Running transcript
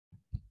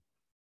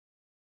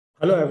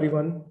Hello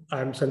everyone, I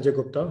am Sanjay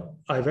Gupta.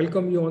 I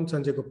welcome you on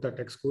Sanjay Gupta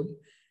Tech School.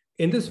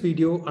 In this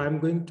video, I am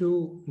going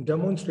to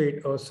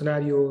demonstrate a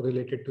scenario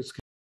related to screen.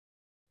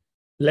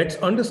 Let's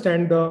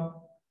understand the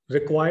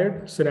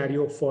required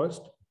scenario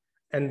first,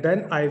 and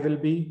then I will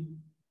be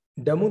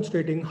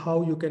demonstrating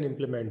how you can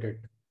implement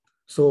it.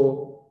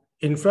 So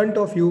in front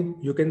of you,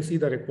 you can see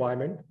the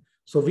requirement.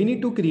 So we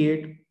need to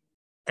create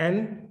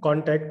n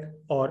contact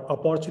or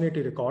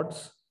opportunity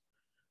records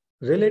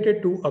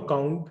related to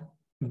account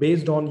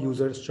based on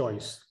user's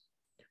choice.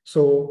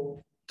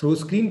 So through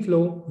screen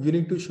flow, you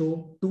need to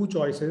show two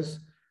choices.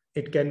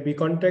 It can be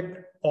contact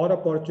or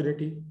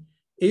opportunity.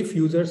 If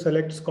user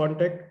selects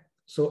contact,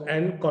 so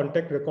n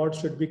contact records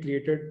should be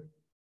created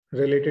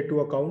related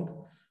to account.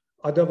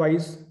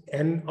 Otherwise,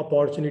 n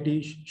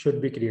opportunity should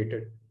be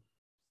created.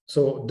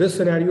 So this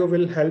scenario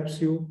will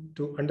help you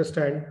to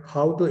understand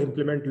how to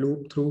implement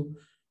loop through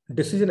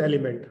decision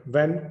element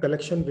when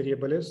collection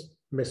variable is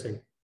missing.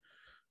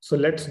 So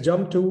let's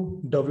jump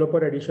to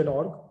developer edition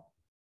org.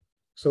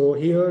 So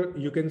here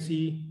you can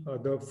see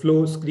the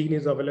flow screen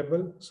is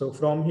available. So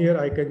from here,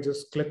 I can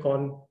just click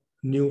on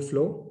new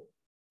flow.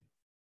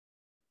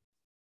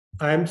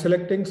 I am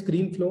selecting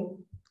screen flow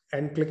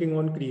and clicking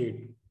on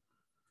create.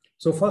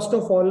 So first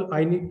of all,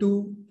 I need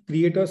to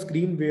create a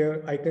screen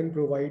where I can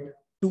provide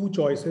two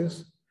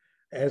choices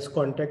as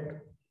contact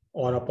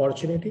or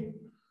opportunity.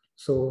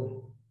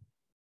 So,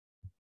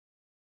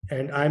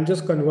 and I'm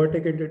just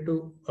converting it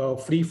into a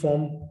free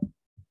form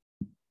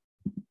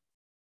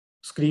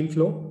screen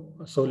flow.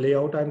 So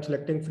layout, I'm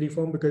selecting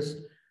freeform because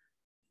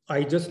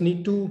I just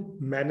need to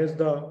manage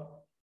the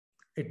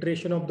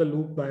iteration of the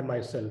loop by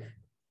myself.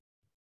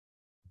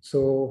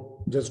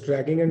 So just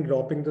dragging and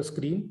dropping the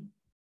screen.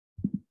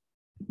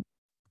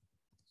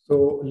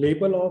 So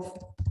label of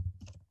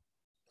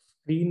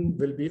screen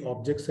will be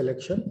object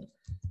selection.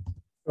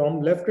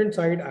 From left hand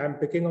side, I am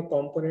picking a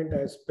component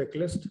as pick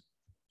list.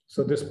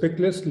 So this pick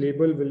list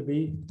label will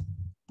be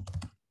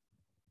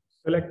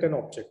select an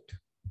object.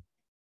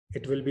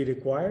 It will be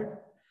required.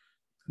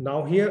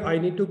 Now here I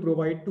need to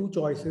provide two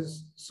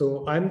choices.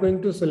 So I'm going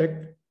to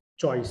select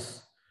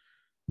choice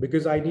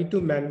because I need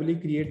to manually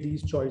create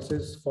these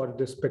choices for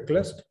this pick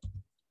list.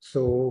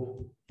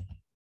 So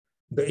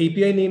the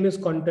API name is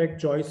contact,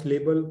 choice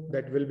label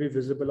that will be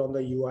visible on the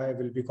UI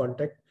will be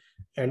contact.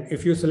 And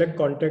if you select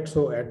contact,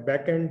 so at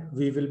backend,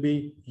 we will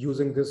be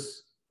using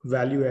this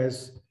value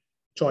as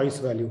choice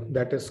value,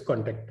 that is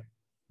contact.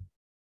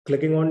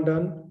 Clicking on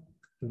done.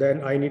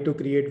 Then I need to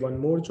create one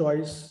more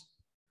choice.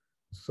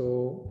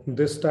 So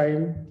this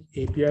time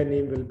API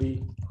name will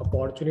be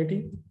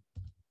opportunity.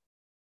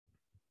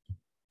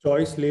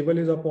 Choice label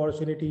is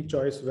opportunity,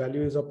 choice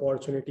value is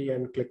opportunity,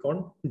 and click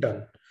on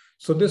done.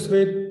 So this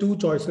way, two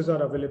choices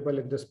are available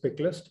in this pick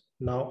list.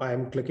 Now I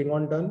am clicking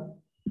on done,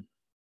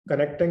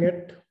 connecting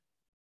it.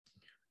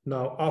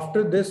 Now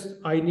after this,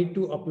 I need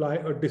to apply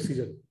a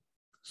decision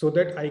so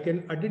that I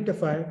can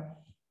identify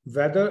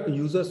whether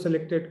user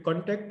selected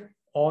contact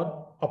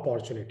or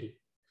opportunity.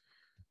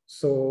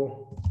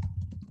 So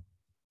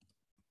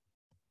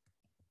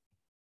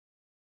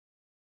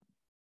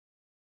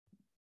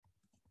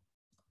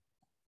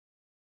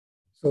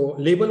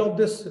label of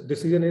this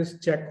decision is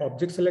check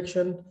object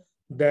selection.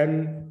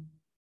 Then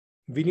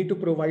we need to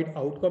provide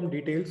outcome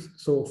details.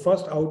 So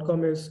first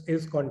outcome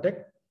is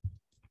contact.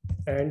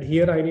 And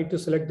here I need to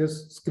select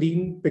this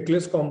screen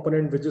picklist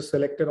component, which is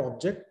selected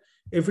object.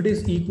 If it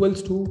is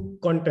equals to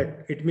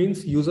contact, it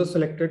means user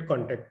selected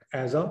contact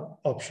as an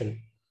option.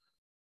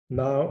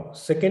 Now,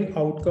 second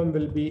outcome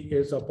will be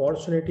is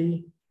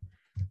opportunity.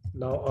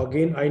 Now,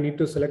 again, I need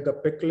to select the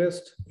pick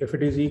list. If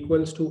it is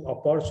equals to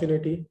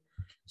opportunity,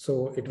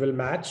 so it will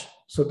match.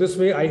 So this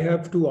way I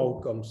have two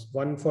outcomes,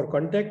 one for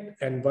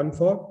contact and one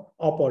for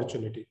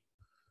opportunity.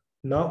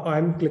 Now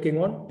I'm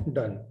clicking on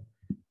done.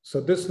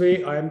 So this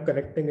way I am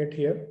connecting it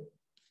here,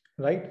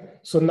 right?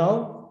 So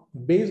now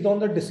based on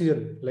the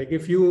decision, like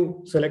if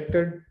you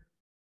selected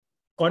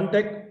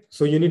contact,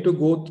 so you need to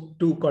go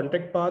to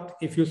contact path.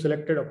 If you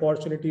selected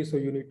opportunity, so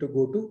you need to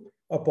go to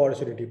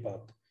opportunity path.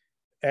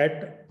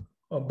 At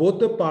both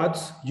the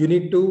paths, you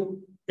need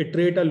to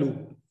iterate a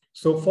loop.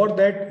 So for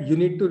that, you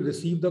need to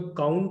receive the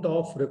count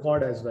of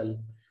record as well.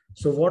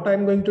 So what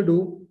I'm going to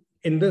do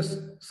in this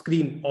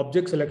screen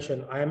object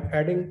selection, I am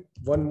adding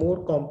one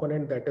more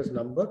component, that is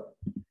number.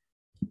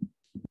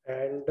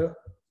 And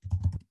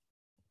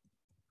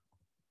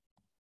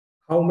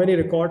how many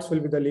records will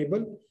be the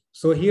label?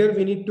 So here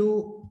we need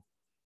to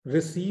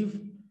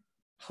receive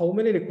how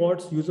many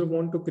records user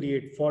want to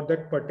create for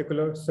that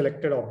particular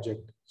selected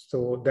object.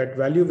 So that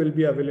value will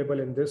be available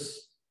in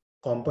this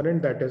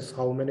component, that is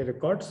how many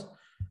records.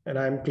 And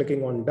I'm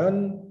clicking on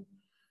done.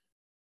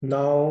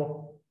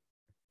 Now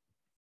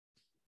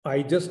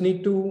I just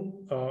need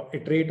to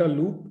iterate a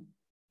loop.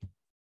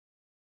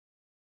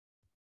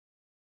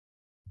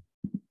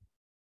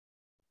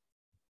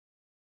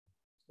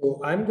 So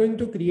I'm going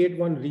to create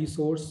one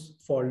resource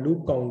for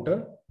loop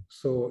counter.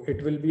 So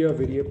it will be a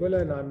variable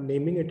and I'm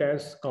naming it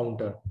as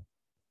counter.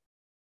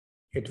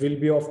 It will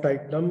be of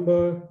type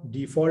number,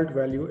 default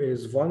value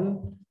is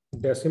 1,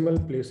 decimal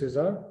places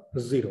are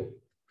 0,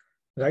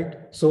 right?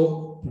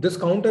 So this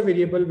counter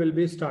variable will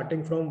be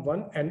starting from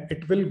 1 and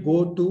it will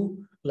go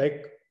to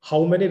like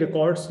how many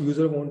records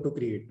user want to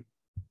create.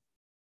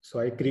 So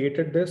I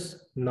created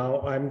this.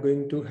 Now I'm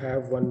going to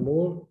have one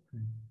more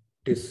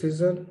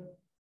decision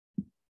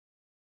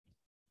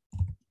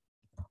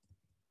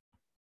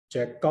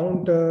check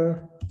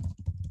counter.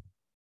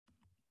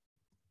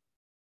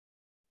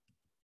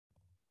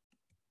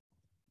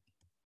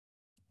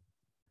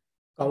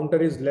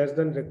 Counter is less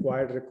than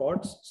required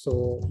records.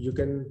 So you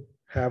can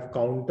have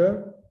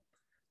counter,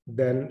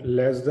 then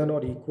less than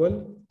or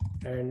equal,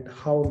 and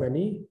how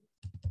many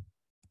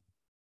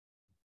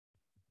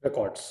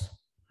records.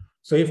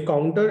 So if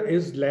counter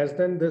is less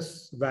than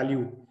this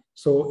value,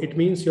 so it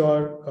means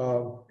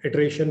your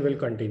iteration will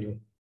continue.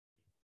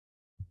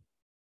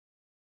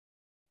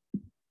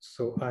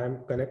 So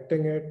I'm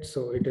connecting it.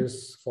 So it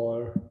is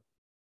for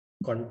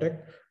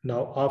contact.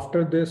 Now,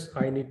 after this,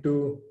 I need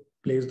to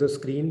place the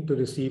screen to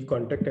receive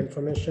contact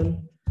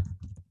information.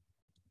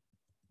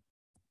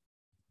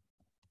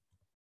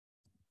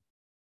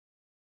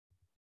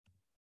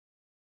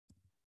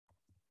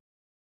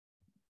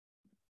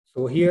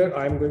 So here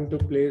I'm going to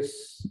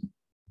place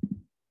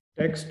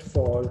text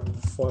for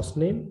first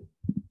name.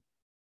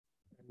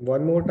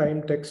 One more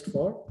time text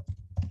for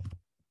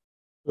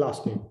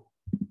last name.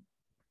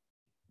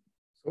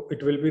 So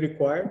it will be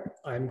required.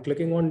 I'm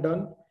clicking on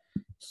done.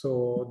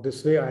 So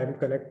this way I am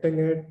connecting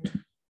it.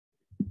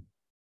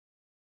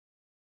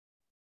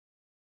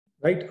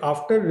 Right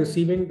after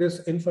receiving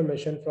this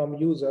information from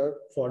user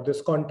for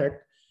this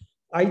contact,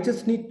 I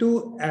just need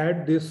to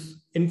add this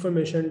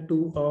information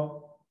to a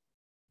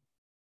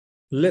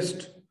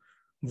list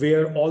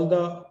where all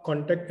the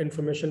contact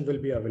information will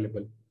be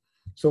available.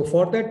 So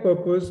for that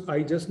purpose,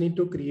 I just need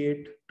to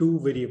create two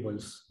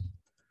variables.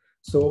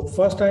 So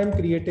first I am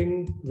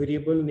creating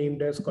variable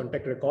named as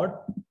contact record.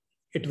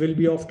 It will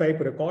be of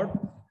type record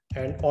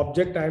and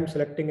object I am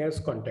selecting as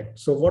contact.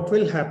 So what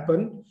will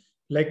happen,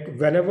 like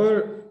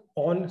whenever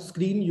on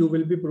screen, you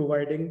will be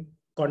providing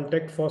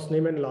contact first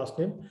name and last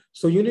name.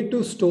 So you need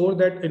to store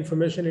that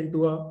information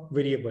into a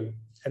variable,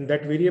 and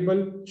that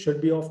variable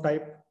should be of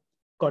type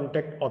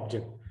contact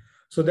object.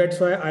 So that's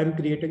why I'm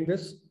creating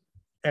this.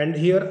 And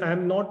here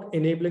I'm not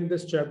enabling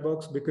this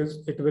checkbox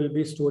because it will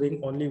be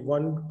storing only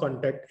one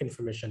contact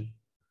information.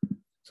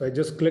 So I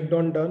just clicked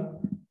on done.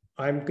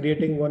 I'm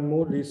creating one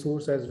more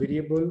resource as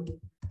variable.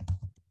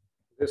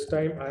 This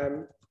time I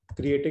am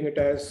creating it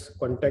as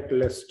contact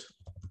list.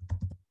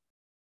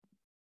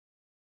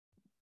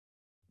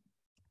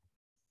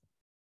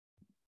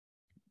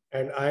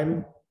 And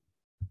I'm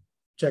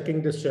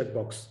checking this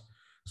checkbox.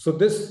 So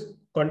this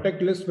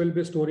contact list will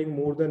be storing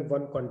more than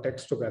one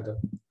contacts together.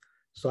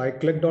 So I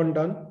clicked on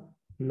done.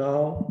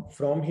 Now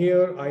from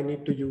here, I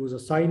need to use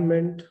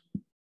assignment.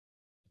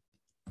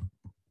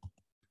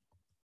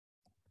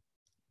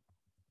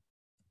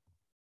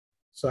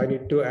 So I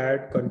need to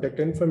add contact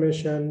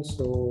information.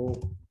 So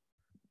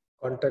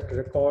contact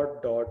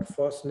record dot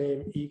first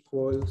name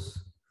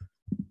equals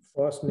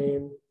first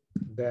name,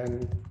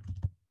 then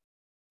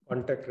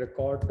contact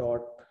record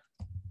dot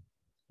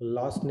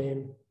last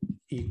name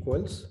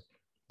equals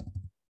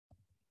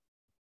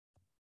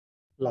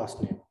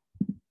last name.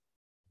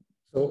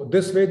 So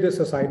this way, this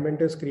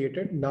assignment is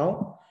created.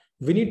 Now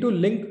we need to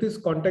link this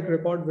contact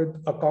record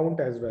with account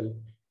as well.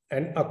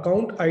 And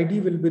account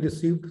ID will be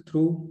received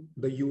through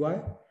the UI.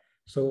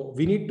 So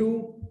we need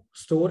to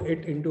store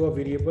it into a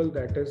variable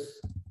that is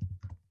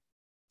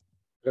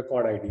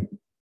record ID.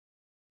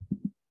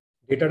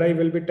 Data type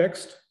will be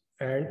text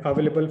and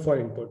available for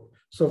input.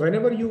 So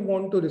whenever you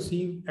want to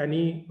receive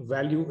any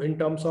value in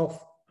terms of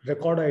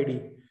record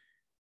ID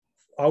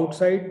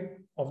outside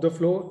of the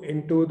flow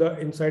into the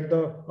inside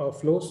the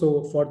flow.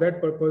 So for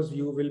that purpose,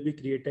 you will be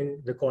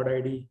creating record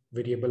ID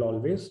variable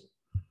always.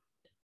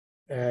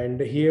 And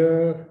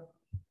here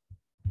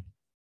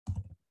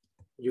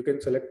you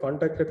can select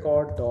contact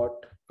record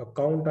dot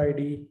account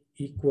ID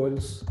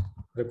equals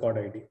record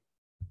ID.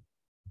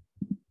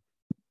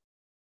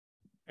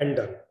 And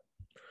done.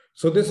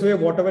 So this way,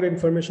 whatever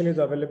information is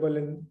available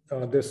in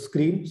this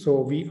screen,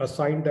 so we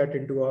assign that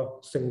into a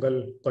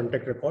single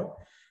contact record.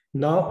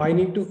 Now I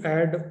need to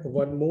add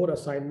one more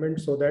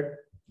assignment so that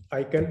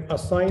I can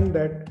assign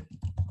that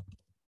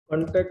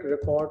contact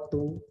record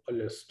to a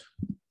list.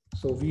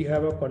 So we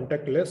have a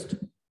contact list.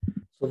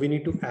 So we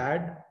need to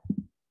add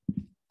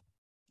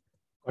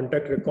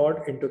contact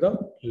record into the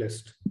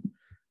list.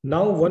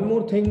 Now, one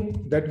more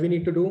thing that we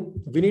need to do,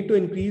 we need to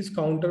increase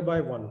counter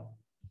by 1.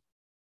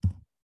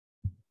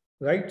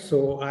 Right,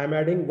 so I'm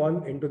adding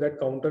 1 into that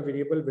counter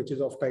variable, which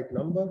is of type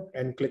number,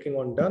 and clicking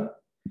on done.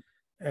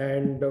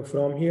 And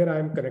from here,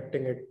 I'm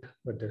connecting it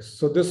with this.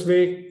 So this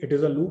way, it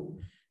is a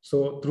loop.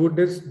 So through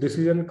this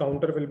decision,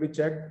 counter will be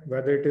checked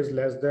whether it is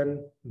less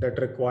than that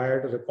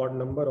required record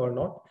number or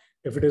not.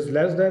 If it is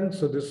less than,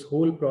 so this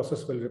whole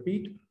process will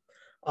repeat.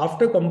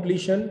 After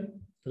completion,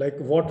 like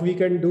what we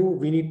can do,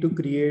 we need to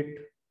create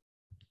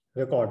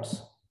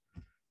records.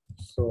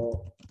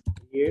 So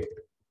create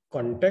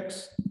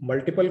contacts,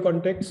 multiple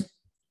contacts,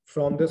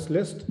 from this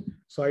list.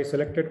 So I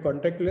selected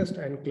contact list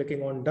and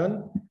clicking on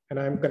done, and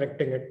I'm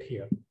connecting it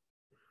here.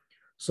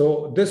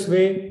 So this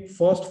way,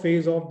 first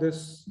phase of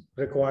this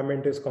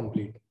requirement is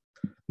complete.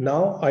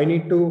 Now I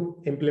need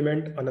to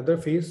implement another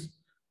phase.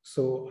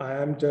 So I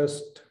am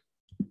just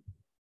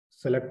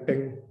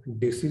selecting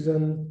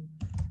decision,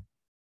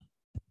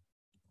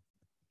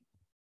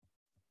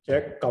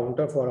 check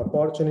counter for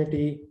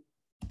opportunity.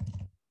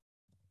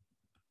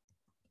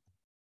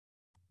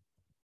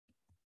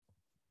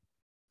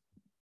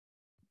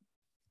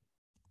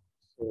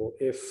 So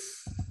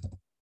if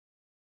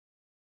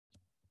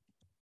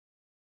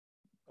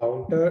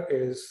counter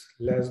is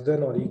less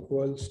than or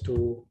equals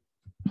to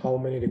how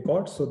many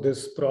records, so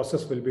this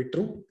process will be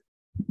true.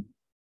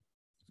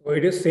 So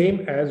it is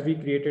same as we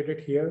created it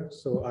here.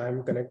 So I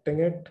am connecting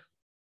it.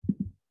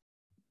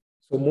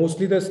 So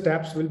mostly the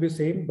steps will be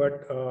same,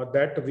 but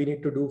that we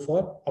need to do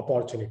for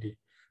opportunity.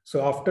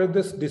 So after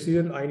this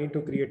decision, I need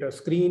to create a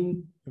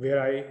screen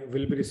where I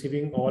will be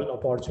receiving all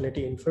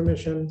opportunity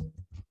information.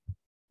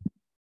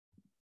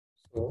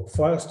 So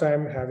first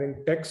I'm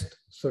having text.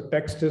 So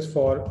text is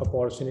for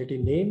opportunity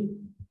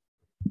name.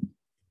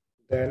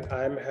 Then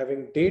I'm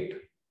having date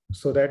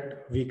so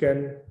that we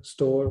can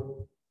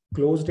store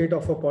close date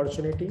of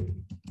opportunity.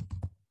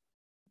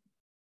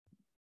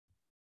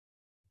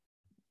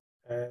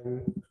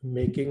 And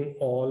making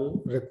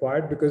all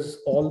required because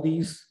all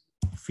these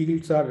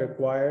fields are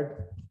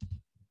required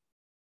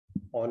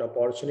on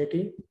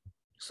opportunity.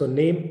 So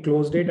name,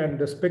 close date, and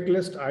this pick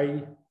list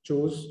I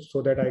chose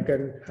so that I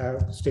can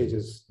have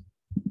stages.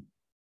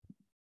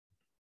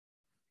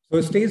 So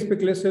stage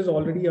pick list is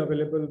already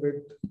available with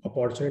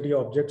opportunity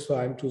object. So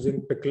I'm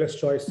choosing pick list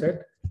choice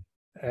set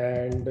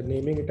and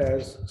naming it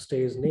as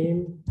stage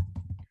name,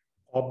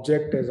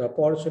 object as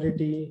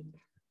opportunity,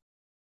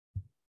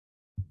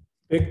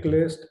 pick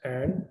list,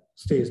 and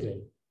stage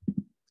name,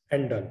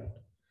 and done.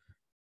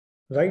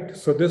 Right.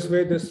 So this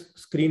way, this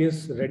screen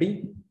is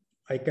ready.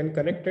 I can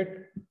connect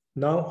it.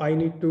 Now I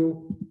need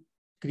to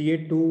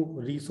create two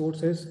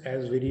resources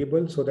as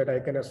variables so that I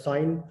can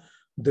assign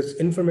this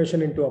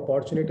information into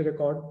opportunity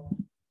record.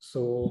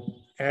 So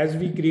as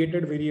we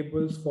created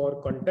variables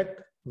for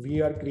contact,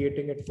 we are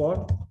creating it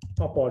for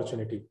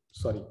opportunity.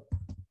 Sorry,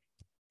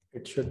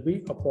 it should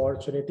be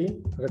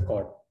opportunity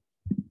record.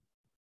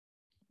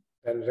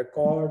 Then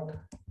record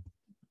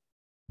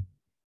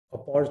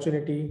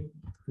opportunity,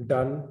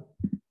 done.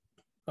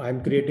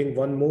 I'm creating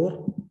one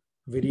more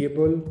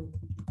variable,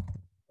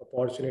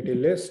 opportunity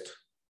list,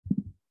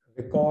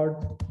 record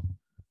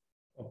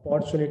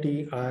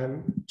opportunity.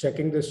 I'm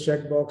checking this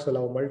checkbox,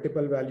 allow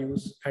multiple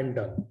values, and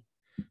done.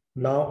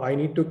 Now I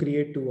need to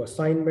create two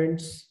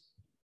assignments.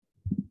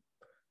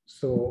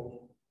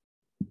 So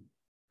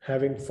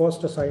having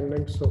first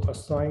assignment, so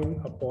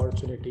assign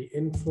opportunity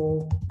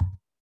info.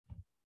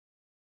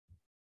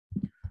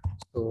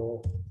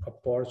 So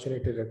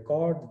opportunity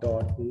record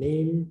dot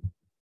name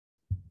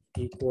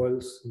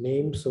equals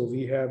name. So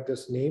we have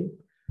this name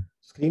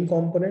screen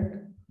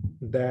component.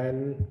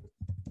 Then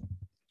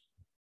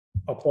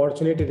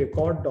opportunity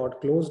record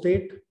dot close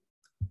date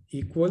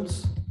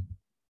equals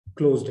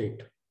close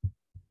date.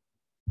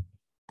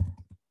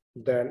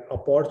 Then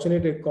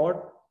opportunity record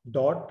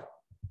dot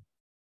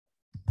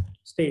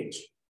stage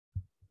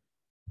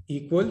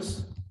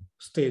equals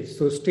stage.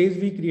 So stage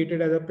we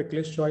created as a pick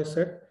list choice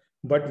set,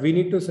 but we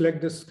need to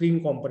select this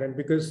screen component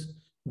because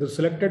the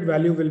selected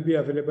value will be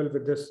available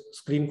with this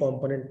screen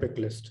component pick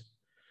list.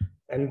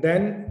 And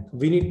then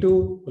we need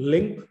to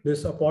link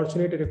this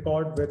opportunity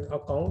record with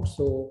account.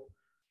 So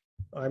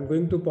I'm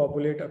going to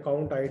populate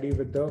account ID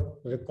with the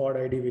record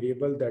ID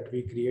variable that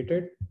we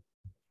created,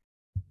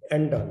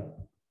 and done.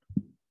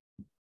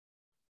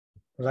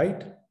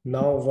 Right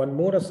now, one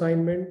more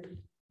assignment.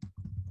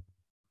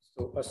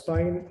 So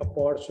assign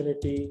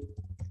opportunity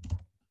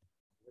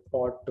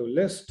record to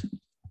list.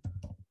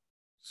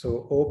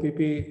 So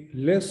OPP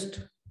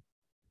list,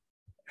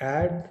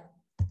 add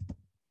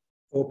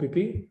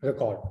OPP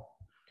record.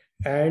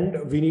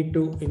 And we need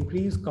to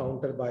increase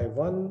counter by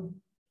 1.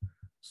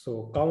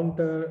 So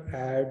counter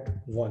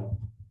add 1.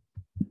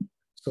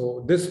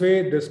 So this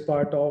way, this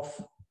part of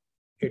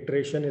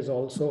iteration is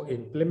also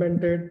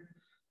implemented,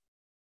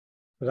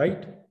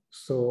 right?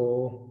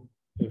 So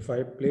if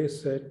I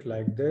place it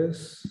like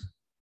this,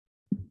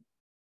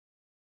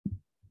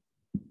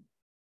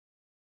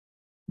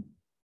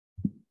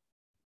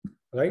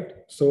 right?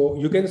 So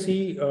you can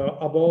see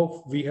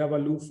above we have a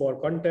loop for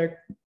contact,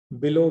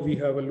 below we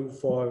have a loop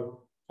for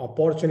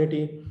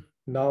opportunity.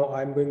 Now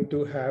I'm going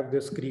to have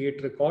this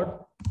create record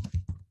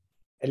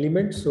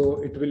element.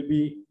 So it will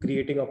be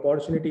creating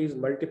opportunities,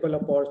 multiple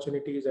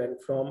opportunities,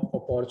 and from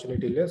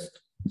opportunity list.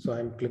 So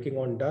I'm clicking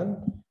on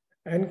done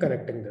and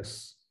connecting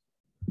this,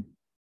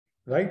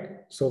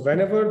 right? So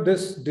whenever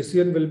this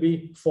decision will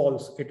be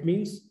false, it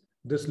means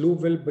this loop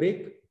will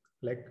break,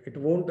 like it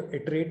won't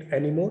iterate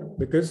anymore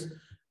because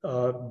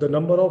the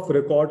number of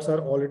records are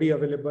already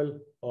available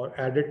or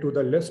added to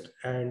the list.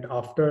 And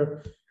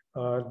after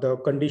the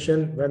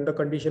condition, when the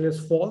condition is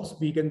false,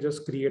 we can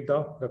just create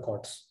the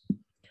records.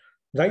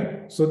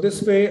 right? So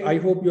this way, I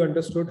hope you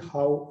understood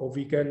how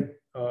we can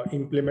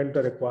implement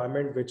the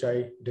requirement which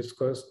I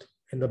discussed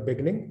in the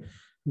beginning.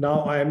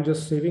 Now I am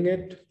just saving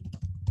it.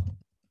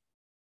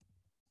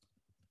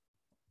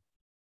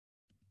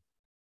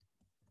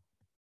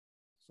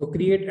 So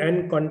create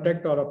an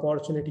contact or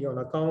opportunity on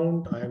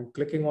account. I am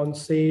clicking on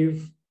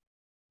save,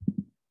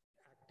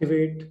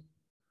 activate.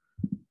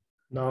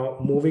 Now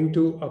moving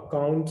to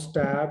accounts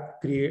tab,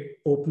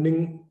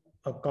 opening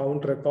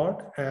account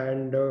record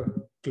and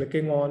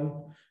clicking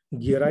on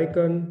gear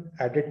icon,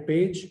 edit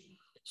page.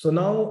 So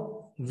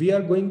now we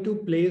are going to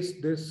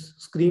place this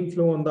screen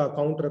flow on the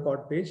account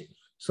record page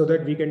so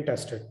that we can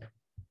test it.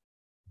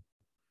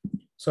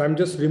 So I'm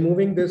just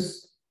removing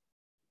this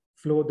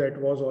flow that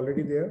was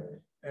already there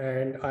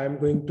and I'm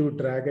going to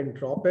drag and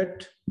drop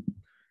it.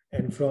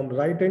 And from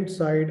right hand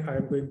side,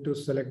 I'm going to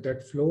select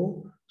that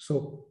flow.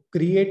 So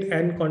create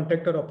an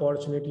contact or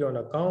opportunity on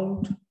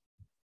account.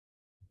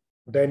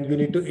 Then you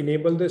need to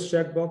enable this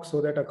checkbox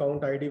so that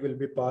account ID will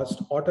be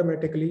passed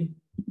automatically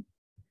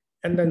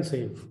and then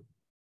save.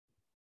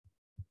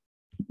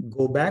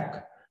 Go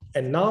back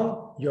and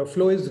now your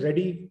flow is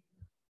ready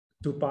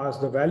to pass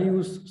the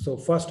values. So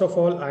first of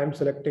all, I am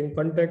selecting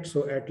contact.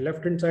 So at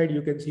left hand side,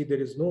 you can see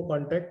there is no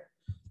contact.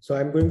 So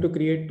I'm going to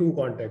create two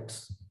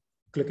contacts.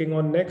 Clicking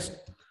on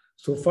next.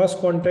 So first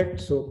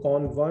contact, so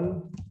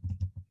con1,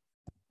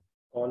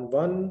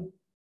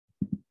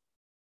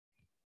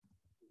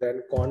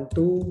 then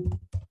con2,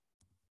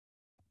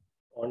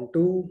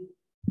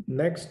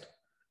 next.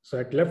 So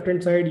at left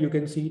hand side, you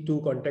can see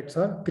two contacts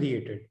are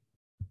created.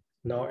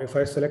 Now, if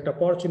I select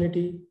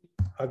opportunity,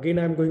 again,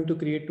 I'm going to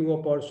create two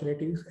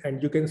opportunities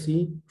and you can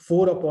see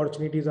 4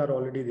 opportunities are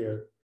already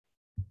there.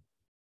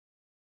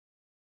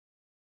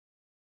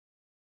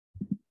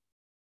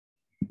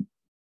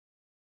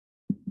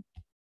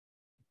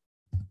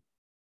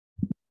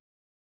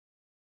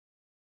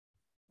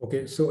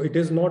 Okay, so it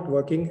is not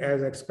working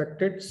as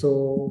expected.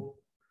 So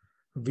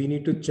we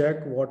need to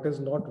check what is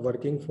not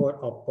working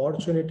for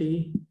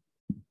opportunity.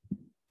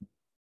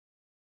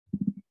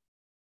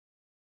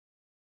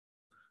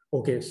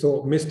 Okay,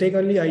 so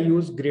mistakenly I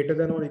use greater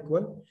than or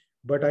equal,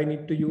 but I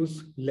need to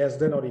use less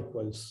than or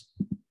equals.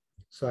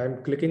 So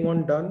I'm clicking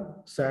on done,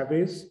 save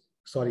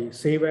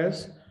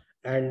as,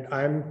 and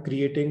I'm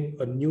creating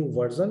a new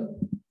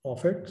version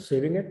of it,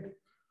 saving it.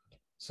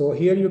 So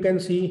here you can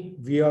see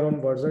we are on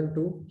version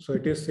 2. So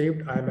it is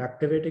saved. I'm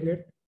activating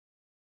it.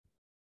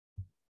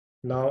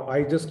 Now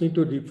I just need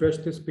to refresh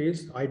this page.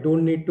 I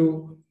don't need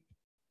to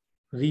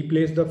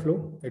replace the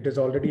flow. It is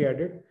already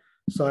added.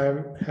 So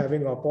I'm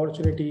having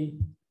opportunity,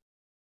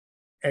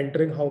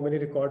 entering how many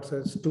records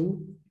as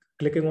 2,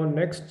 clicking on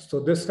next. So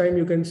this time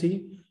you can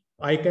see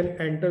I can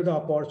enter the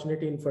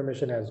opportunity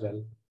information as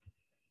well.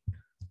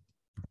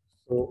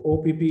 So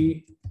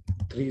OPP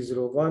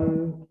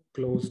 301,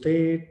 close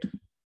date,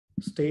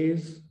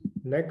 stays,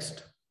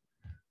 next.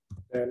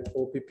 Then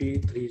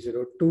OPP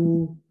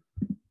 302,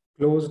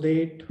 close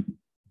date,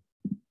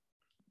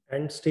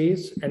 and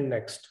stays, and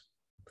next.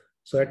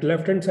 So at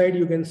left hand side,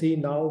 you can see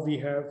now we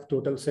have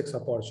total 6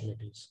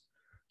 opportunities.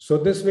 So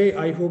this way,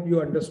 I hope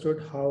you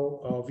understood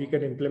how we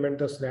can implement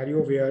the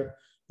scenario where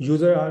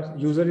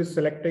user is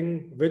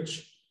selecting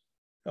which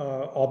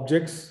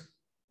objects,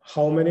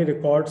 how many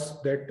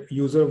records that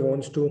user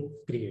wants to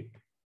create.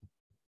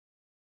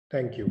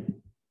 Thank you.